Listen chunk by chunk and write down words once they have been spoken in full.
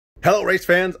Hello race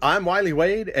fans, I'm Wylie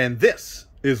Wade and this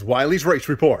is Wylie's Race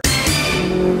Report.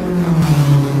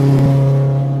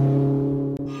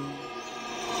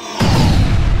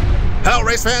 Hello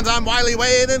race fans, I'm Wylie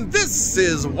Wade and this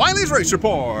is Wylie's Race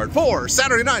Report for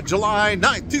Saturday night, July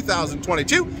 9th,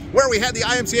 2022, where we had the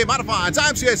IMCA Modifieds,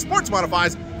 IMCA Sports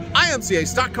Modifieds, IMCA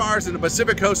Stock Cars, and the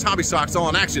Pacific Coast Hobby Stocks all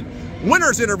in action.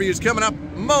 Winners interviews coming up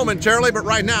momentarily, but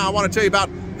right now I want to tell you about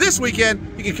this weekend.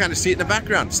 You can kind of see it in the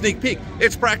background, sneak peek.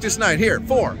 It's practice night here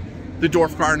for the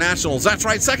Dwarf Car Nationals. That's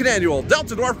right, second annual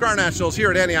Delta Dwarf Car Nationals here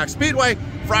at Antioch Speedway,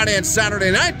 Friday and Saturday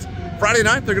night. Friday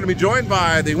night, they're going to be joined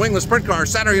by the wingless sprint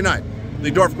cars. Saturday night, the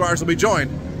Dwarf Cars will be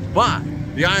joined by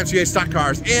the IMCA Stock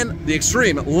Cars in the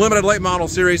Extreme Limited Late Model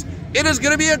Series. It is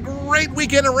going to be a great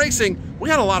weekend of racing. We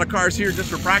had a lot of cars here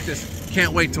just for practice.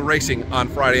 Can't wait till racing on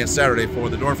Friday and Saturday for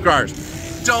the Dwarf Cars.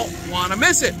 Don't want to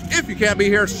miss it. If you can't be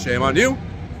here, shame on you.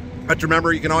 But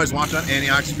remember, you can always watch on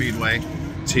Antioch Speedway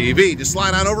TV. Just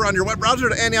slide on over on your web browser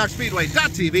to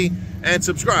AntiochSpeedway.tv and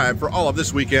subscribe for all of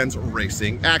this weekend's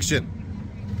racing action.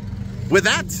 With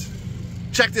that,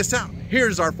 check this out.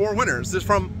 Here's our four winners. This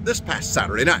from this past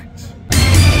Saturday night.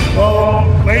 Well,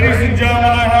 ladies and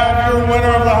gentlemen, I have your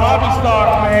winner of the hobby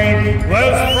stock main,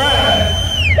 Les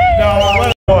Fred. Now,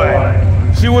 Les,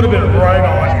 boy, she would have been right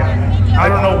on here. I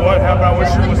don't know what happened. I wish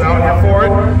she was out here for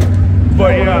it.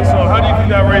 But yeah, so how do you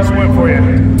think that race went for you?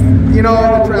 You know,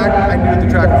 the track, I knew the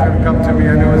track was going to come to me.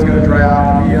 I knew it was going to dry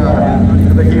out.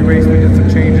 For the heat race, we did some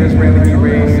changes, ran the heat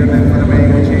race, and then for the main,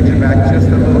 we changed it back just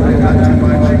a little bit, not too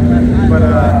much. But,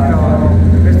 you know,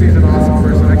 Misty's an awesome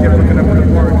person. I kept looking up at the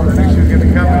board because I knew she was going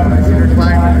to come, and I seen her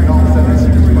climbing, and all of a sudden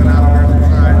she just went out over to the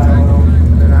side. So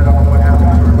then I don't know what happened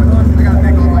to her. But I got to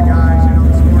thank all my guys. You know,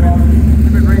 this morning,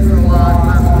 we've been racing a lot.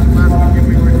 Last weekend,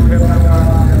 we were pipping up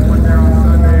and went there on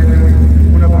Sunday, and then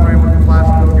we went up and ran with the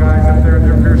Placerville guys up there in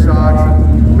their pure socks.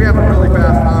 And we have a really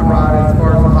fast hot rod as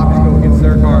far as the hobbies go against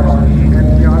their cars. And,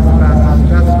 you know, it's the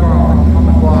fastest car on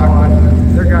the block, but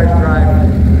their guys drive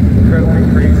incredibly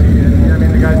crazy. And, I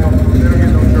mean, the guys don't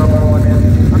get no trouble. I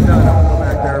mean, I'm done. I'll go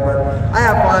back there. But I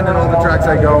have fun at all the tracks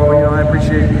I go. You know, I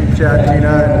appreciate Chad,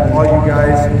 Tina, and all you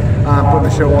guys putting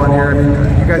the show on here. I mean,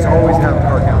 you guys always have a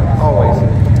car count. Always.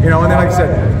 You know, and then like I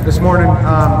said, this morning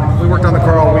we worked on the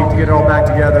car all week to get it all back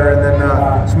together, and then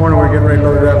this morning we were getting ready to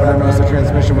load it up, and I noticed the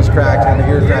transmission was cracked and the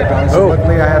gear cracked on it. So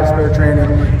luckily I had a spare tranny.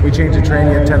 We changed the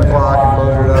tranny at 10 o'clock and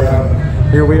loaded it up,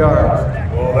 and here we are.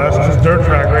 Well, that's just dirt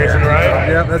track racing, right?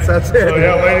 Yeah, that's it. So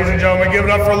yeah, ladies and gentlemen, give it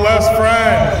up for Les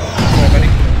Friend.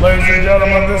 Ladies and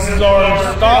gentlemen, this is our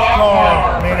stock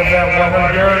car main event winner,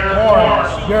 Garrett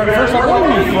Korn. Garrett, first of all, where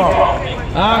are you from?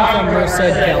 I'm from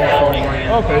Merced, California.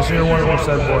 Okay, so you're one of the Merced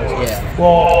boys. Yeah.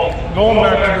 Well, going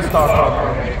back to the stock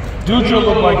car, Dutra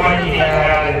looked like he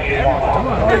had it locked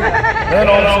up. Then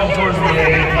all of a sudden towards the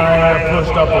end, he kind of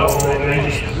pushed up a little bit,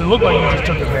 and it looked like he just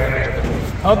took advantage of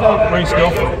it. How'd that race go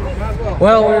for you?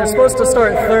 Well, we were supposed to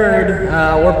start third.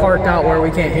 We're parked out where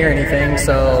we can't hear anything,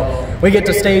 so we get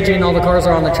to staging. All the cars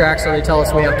are on the track, so they tell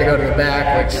us we have to go to the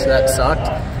back, which that sucked.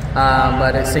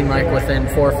 But it seemed like within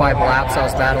 4 or 5 laps I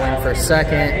was battling for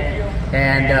second,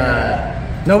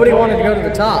 and nobody wanted to go to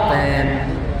the top,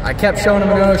 and I kept showing him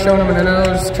a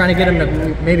nose, trying to get him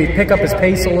to maybe pick up his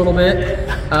pace a little bit.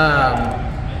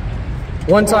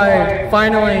 Once I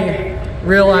finally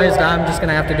realized I'm just going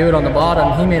to have to do it on the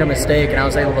bottom, he made a mistake, and I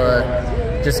was able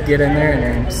to just get in there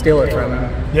and steal it from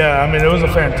him. Yeah, I mean, it was a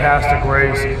fantastic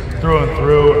race through and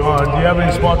through. Do you have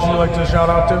any sponsors you'd like to shout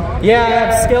out to? Yeah, I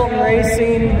have Skelton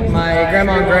Racing, my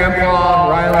grandma and grandpa,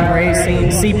 Ryland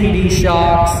Racing, CPD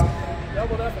Shocks.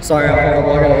 Sorry, I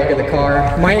gotta look at the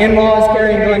car. My in-laws,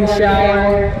 Carrie and Glenn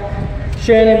Shower,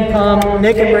 Shannon Pump,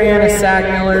 Nick and Brianna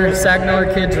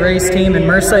Sackmiller Kids Race Team, and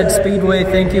Merced Speedway.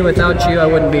 Thank you. Without you, I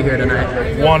wouldn't be here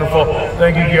tonight. Wonderful.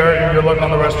 Thank you, Garrett, and good luck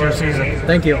on the rest of your season.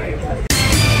 Thank you.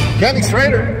 Kenny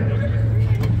Schrader.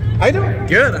 How you doing?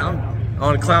 Good. I'm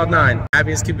on cloud 9.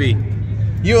 Happy as could be.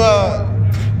 You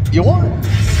won?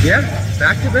 Yeah,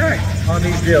 back to back on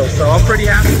these deals. So I'm pretty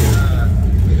happy.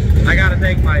 I gotta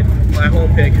thank my whole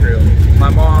pit crew. My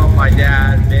mom, my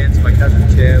dad, Vince, my cousin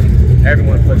Tim.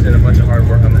 Everyone puts in a bunch of hard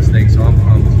work on this thing, so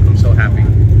I'm so happy.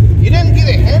 You didn't get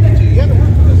it handed to you. You had to work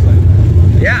for this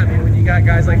thing. Yeah, I mean, when you got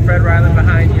guys like Fred Ryland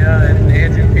behind you and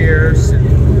Andrew Pierce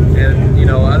and you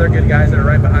know, other good guys that are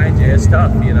right behind you, it's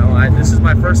tough, you know. This is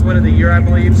my first win of the year, I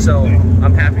believe, so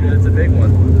I'm happy that it's a big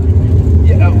one.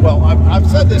 Yeah, well, I've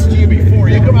said this to you before.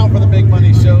 You come out for the big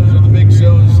money shows or the big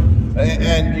shows,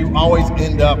 and you always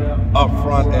end up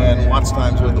front and lots of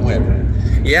times with the win.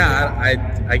 Yeah,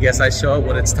 I guess I show up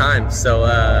when it's time, so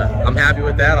I'm happy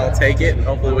with that. I'll take it, and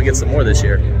hopefully we get some more this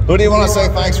year. Who do you want to say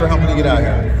thanks for helping you get out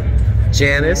here?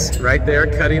 Janice, right there,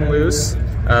 cutting loose.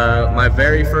 My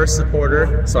very first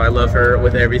supporter, so I love her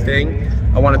with everything.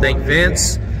 I want to thank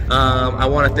Vince. I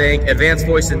want to thank Advanced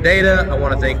Voice and Data. I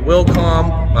want to thank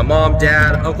Wilcom, my mom,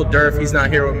 dad, Uncle Durf, he's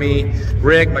not here with me,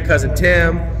 Rick, my cousin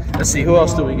Tim. Let's see, who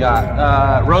else do we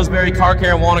got? Roseberry Car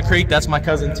Care in Walnut Creek, that's my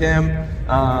cousin Tim.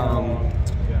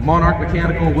 Monarch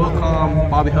Mechanical, Wilcom,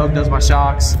 Bobby Hug does my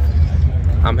shocks.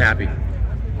 I'm happy.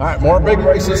 All right, more big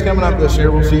races coming up this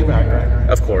year. We'll see you back, right?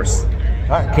 Of course.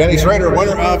 All right, Kenny Schrader,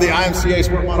 winner of the IMCA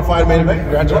Sport Modified Main Event.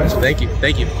 Congratulations. Thank you,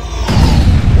 thank you.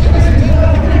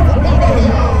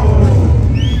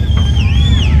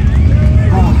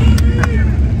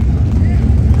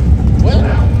 Well,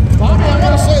 Bobby, I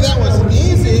want to say that was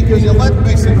easy because you led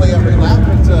basically every lap,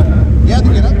 but you had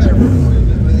to get up there before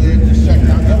you just checked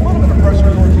out. You had a little bit of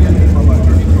pressure towards the end from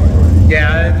Troy.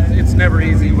 Yeah, it's never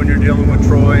easy when you're dealing with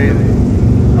Troy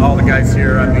and all the guys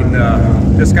here. I mean,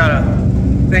 just gotta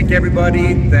thank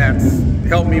everybody that's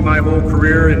helped me my whole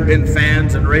career and been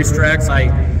fans and racetracks.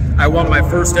 I won my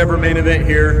first ever main event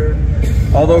here.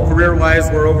 Although career-wise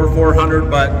we're over 400,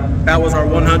 but that was our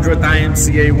 100th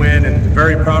IMCA win, and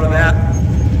very proud of that.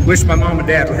 Wish my mom and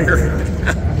dad were here.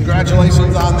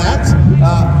 Congratulations on that.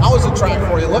 How was the track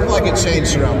for you? It looked like it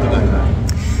changed throughout the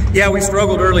night. Yeah, we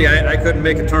struggled early. I couldn't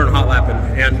make a turn hot lapping,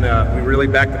 and we really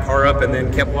backed the car up and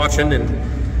then kept watching and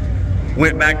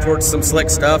went back towards some slick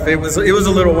stuff. It was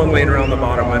a little one lane around the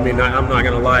bottom. I mean, I'm not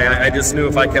going to lie. I just knew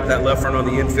if I kept that left front on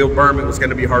the infield berm, it was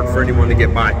going to be hard for anyone to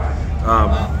get by.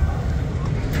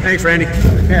 Thanks, Randy.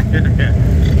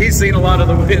 He's seen a lot of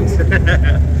the wins.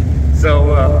 So,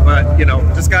 but, you know,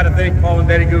 just got to thank Paul and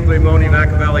Betty Googly, Moni,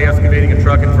 Vaca Valley Excavating and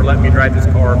Trucking for letting me drive this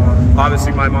car.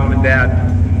 Obviously, my mom and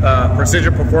dad.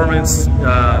 Precision Performance,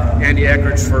 Andy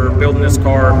Eckridge for building this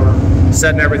car,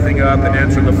 setting everything up and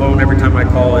answering the phone every time I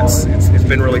call. It's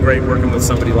been really great working with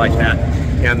somebody like that,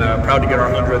 and proud to get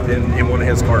our 100th in one of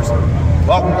his cars.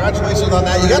 Well, congratulations on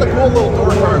that. You got a cool little door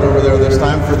card over there this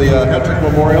time for the Hetrick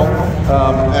Memorial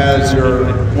as your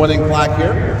winning plaque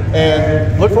here,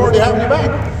 and look forward to having you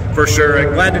back. For sure.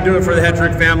 I'm glad to do it for the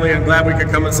Hetrick family. I'm glad we could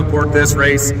come and support this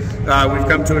race. We've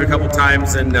come to it a couple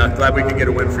times, and glad we could get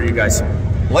a win for you guys.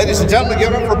 Ladies and gentlemen,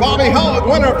 give it up for Bobby Hug,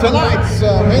 winner of tonight's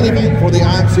main event for the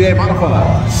IMCA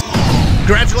Modified.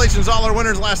 Congratulations all our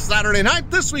winners last Saturday night.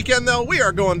 This weekend, though, we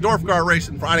are going Dwarf Car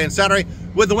Racing Friday and Saturday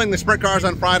with the Wingless Sprint Cars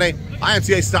on Friday,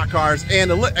 IMCA Stock Cars, and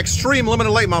the Extreme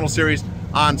Limited Late Model Series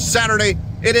on Saturday.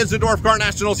 It is the Dwarf Car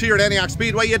Nationals here at Antioch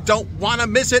Speedway. You don't want to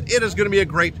miss it. It is going to be a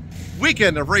great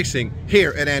weekend of racing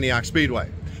here at Antioch Speedway.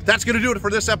 That's going to do it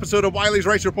for this episode of Wylie's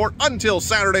Race Report. Until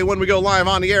Saturday when we go live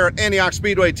on the air at Antioch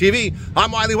Speedway TV,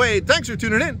 I'm Wylie Wade. Thanks for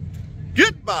tuning in.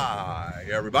 Goodbye,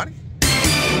 everybody.